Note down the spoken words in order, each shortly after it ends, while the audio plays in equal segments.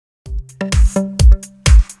Here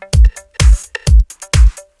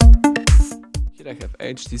I have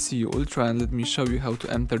HTC U Ultra, and let me show you how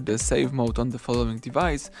to enter the save mode on the following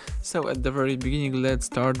device. So at the very beginning, let's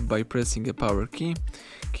start by pressing a power key.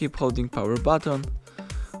 Keep holding power button.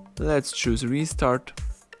 Let's choose restart.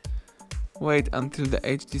 Wait until the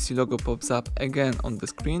HTC logo pops up again on the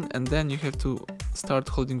screen, and then you have to start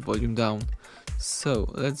holding volume down.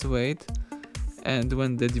 So let's wait, and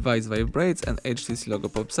when the device vibrates and HTC logo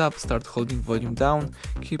pops up, start holding volume down.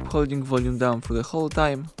 Keep holding volume down for the whole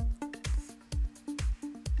time.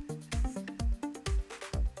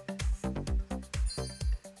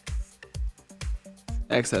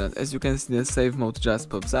 Excellent. As you can see, the save mode just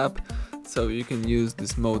pops up, so you can use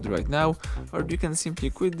this mode right now, or you can simply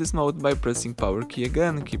quit this mode by pressing power key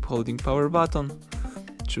again. Keep holding power button,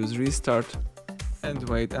 choose restart, and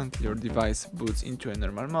wait until your device boots into a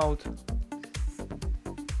normal mode.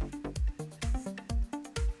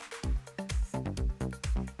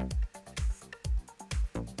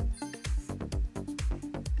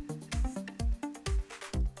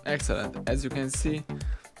 Excellent. As you can see,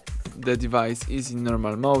 the device is in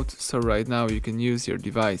normal mode, so right now you can use your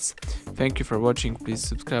device. Thank you for watching. Please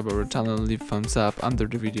subscribe our channel and leave thumbs up under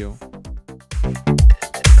the video.